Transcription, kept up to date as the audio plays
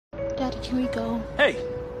Can we go? Hey!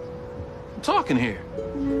 I'm talking here.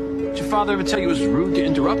 Did your father ever tell you it was rude to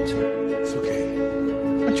interrupt? It's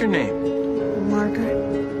okay. What's your name?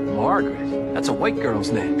 Margaret. Margaret. That's a white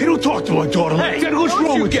girl's name. Hey, don't talk to my daughter like Hey, that. What's don't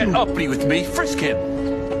wrong you with get you? uppity with me. Frisk him.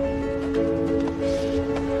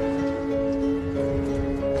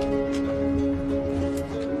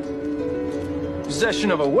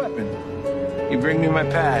 Possession of a weapon. You bring me my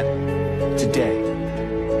pad. Today.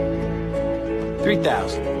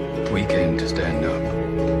 3,000. We came to stand up.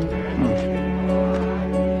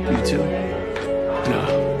 You too? No.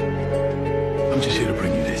 I'm just here to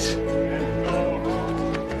bring you this.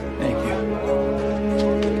 Thank you.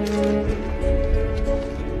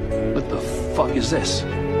 What the fuck is this?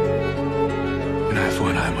 An eye for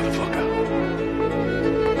an eye, motherfucker.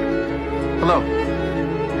 Hello?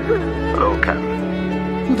 Hello, Captain.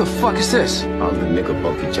 Who the fuck is this? I'm the nigga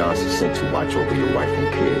Bucky Johnson sent to watch over your wife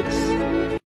and kids.